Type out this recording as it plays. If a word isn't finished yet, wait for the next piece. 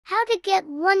How to get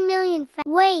 1 million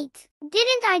Wait,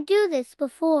 didn't I do this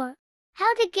before?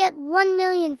 How to get 1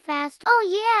 million fast? Oh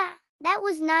yeah, that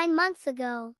was 9 months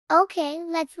ago. Okay,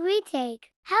 let's retake.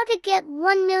 How to get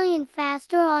 1 million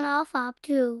faster on AWFOP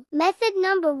 2. Method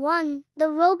number 1, the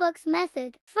Robux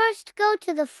method. First go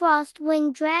to the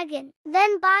Frostwing Dragon,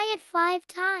 then buy it 5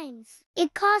 times.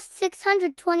 It costs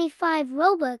 625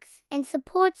 Robux and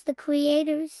supports the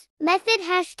creators. Method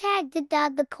hashtag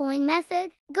the coin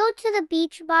method. Go to the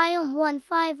beach biome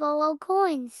 1500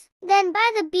 coins. Then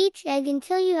buy the beach egg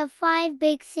until you have 5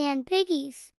 big sand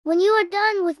piggies. When you are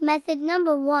done with method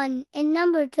number 1 and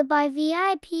number to buy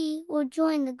VIP or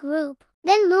join the group,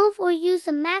 then move or use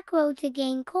a macro to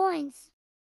gain coins.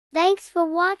 Thanks for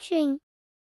watching.